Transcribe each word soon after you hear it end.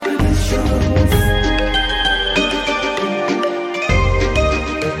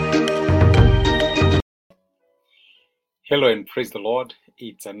Hello and praise the Lord.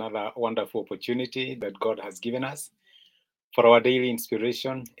 It's another wonderful opportunity that God has given us for our daily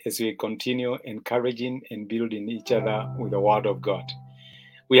inspiration as we continue encouraging and building each other with the Word of God.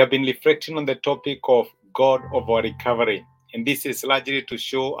 We have been reflecting on the topic of God of our recovery, and this is largely to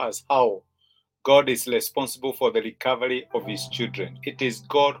show us how God is responsible for the recovery of His children. It is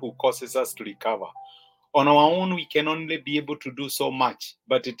God who causes us to recover. On our own, we can only be able to do so much,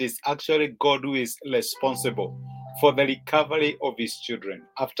 but it is actually God who is responsible for the recovery of His children.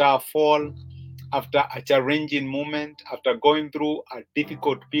 After a fall, after a challenging moment, after going through a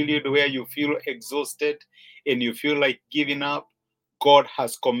difficult period where you feel exhausted and you feel like giving up, God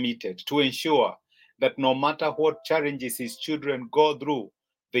has committed to ensure that no matter what challenges His children go through,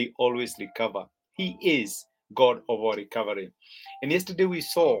 they always recover. He is God of our recovery. And yesterday we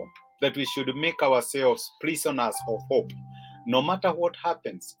saw that we should make ourselves prisoners of hope. No matter what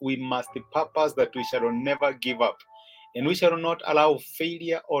happens, we must purpose that we shall never give up. And we shall not allow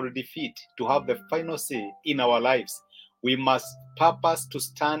failure or defeat to have the final say in our lives. We must purpose to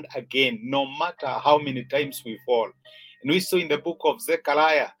stand again, no matter how many times we fall. And we saw in the book of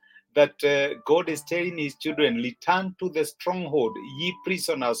Zechariah that God is telling His children, return to the stronghold, ye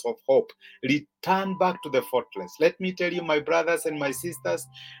prisoners of hope. Return back to the fortress. Let me tell you, my brothers and my sisters,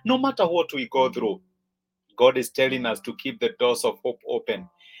 no matter what we go through, God is telling us to keep the doors of hope open.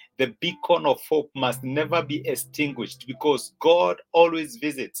 The beacon of hope must never be extinguished because God always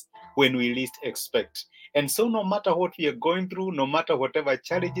visits when we least expect. And so no matter what we are going through, no matter whatever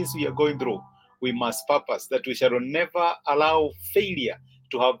challenges we are going through, we must purpose that we shall never allow failure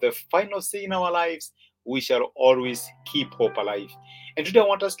to have the final say in our lives. We shall always keep hope alive. And today I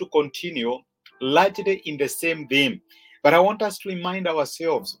want us to continue largely in the same theme. But I want us to remind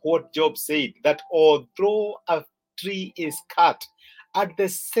ourselves what Job said, that although a tree is cut at the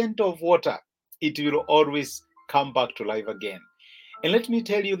center of water, it will always come back to life again. And let me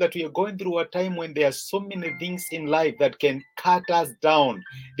tell you that we are going through a time when there are so many things in life that can cut us down.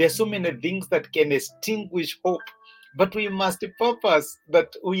 There are so many things that can extinguish hope. But we must purpose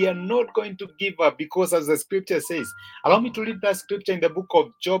that we are not going to give up because, as the scripture says, allow me to read that scripture in the book of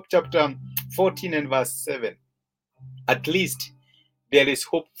Job, chapter 14 and verse 7. At least there is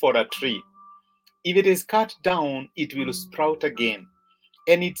hope for a tree. If it is cut down, it will sprout again,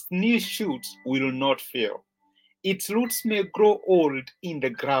 and its new shoots will not fail. Its roots may grow old in the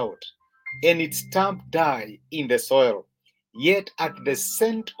ground, and its stump die in the soil. Yet at the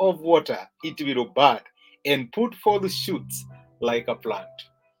scent of water it will bud and put forth shoots like a plant.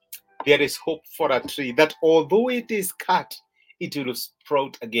 There is hope for a tree that although it is cut, it will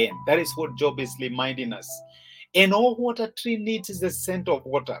sprout again. That is what Job is reminding us. And all what a tree needs is the scent of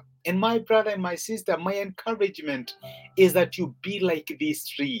water. And my brother and my sister, my encouragement is that you be like this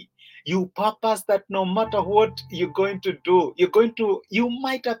tree. You purpose that no matter what you're going to do, you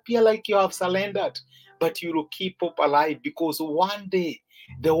might appear like you have surrendered, but you will keep hope alive because one day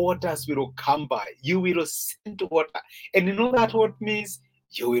the waters will come by. You will scent water. And you know that what means?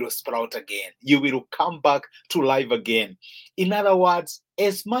 You will sprout again. You will come back to life again. In other words,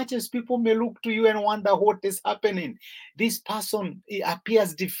 as much as people may look to you and wonder what is happening, this person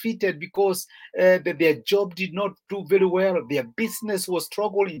appears defeated because their job did not do very well. Their business was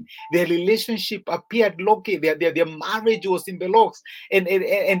struggling. Their relationship appeared low-key. Their marriage was in the locks. And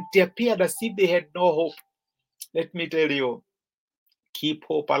they appeared as if they had no hope. Let me tell you, keep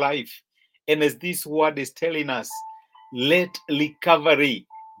hope alive. And as this word is telling us, let recovery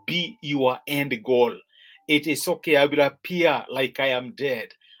be your end goal. It is okay. I will appear like I am dead.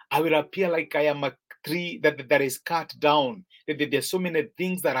 I will appear like I am a tree that is cut down. There's so many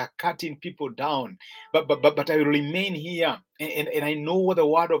things that are cutting people down. But I will remain here. And I know what the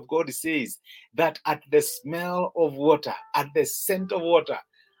word of God says, that at the smell of water, at the scent of water,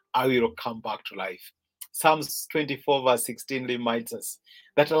 I will come back to life. Psalms 24 verse 16 reminds us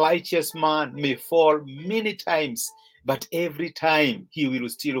that a righteous man may fall many times, but every time he will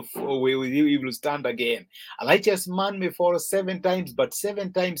still fall, he will stand again. A righteous man may fall 7 times, but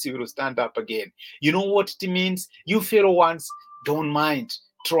 7 times he will stand up again. You know what it means? You fail once, don't mind.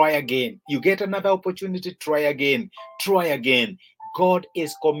 Try again. You get another opportunity, try again. Try again. God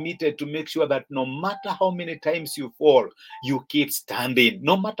is committed to make sure that no matter how many times you fall, you keep standing.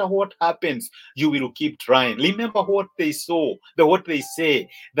 No matter what happens, you will keep trying. Remember what they what they say,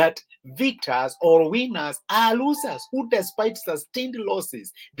 that victors or winners are losers who, despite sustained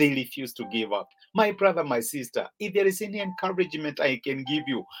losses, they refuse to give up. My brother, my sister, if there is any encouragement I can give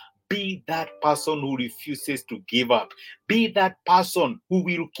you, Be that person who refuses to give up. Be that person who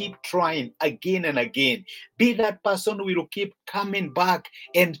will keep trying again and again. Be that person who will keep coming back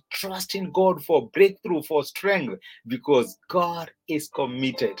and trusting God for breakthrough, for strength, because God is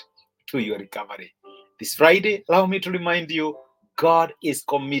committed to your recovery. This Friday, allow me to remind you, God is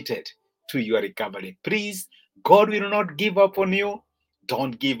committed to your recovery. Please, God will not give up on you.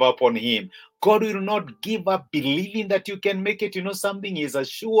 Don't give up on Him. God will not give up believing that you can make it. You know, something is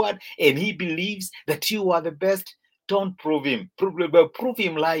assured and He believes that you are the best. Don't prove Him. Prove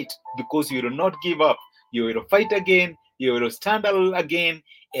Him right, because you will not give up. You will fight again. You will stand again.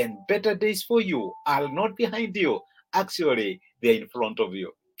 And better days for you are not behind you. Actually, they are in front of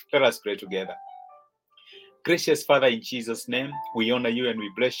you. Let us pray together. Gracious Father, in Jesus' name, we honor you and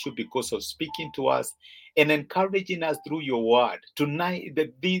we bless you because of speaking to us and encouraging us through your word. Tonight,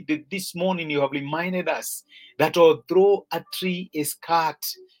 this morning, you have reminded us that although a tree is cut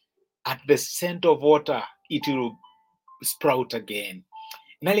at the scent of water, it will sprout again.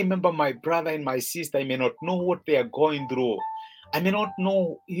 And I remember my brother and my sister, I may not know what they are going through. I may not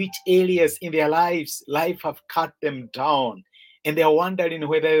know which areas in their lives life have cut them down, and they are wondering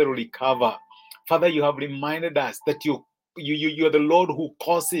whether they will recover. Father, you have reminded us that you are the Lord who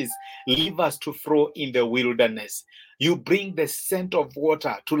causes rivers to flow in the wilderness. You bring the scent of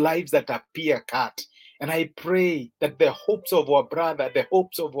water to lives that appear cut. And I pray that the hopes of our brother, the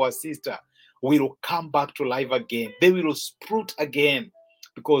hopes of our sister will come back to life again. They will sprout again,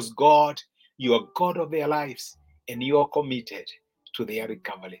 because God, you are God of their lives and you are committed to their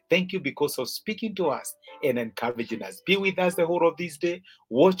recovery. Thank you because of speaking to us and encouraging us. Be with us the whole of this day.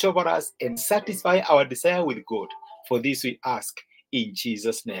 Watch over us and satisfy our desire with God. For this we ask in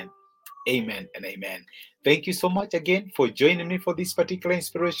Jesus' name. Amen and amen. Thank you so much again for joining me for this particular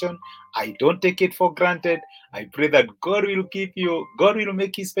inspiration. I don't take it for granted. I pray that God will keep you, God will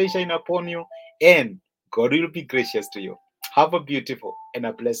make His face shine upon you, and God will be gracious to you. Have a beautiful and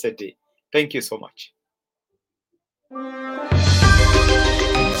a blessed day. Thank you so much.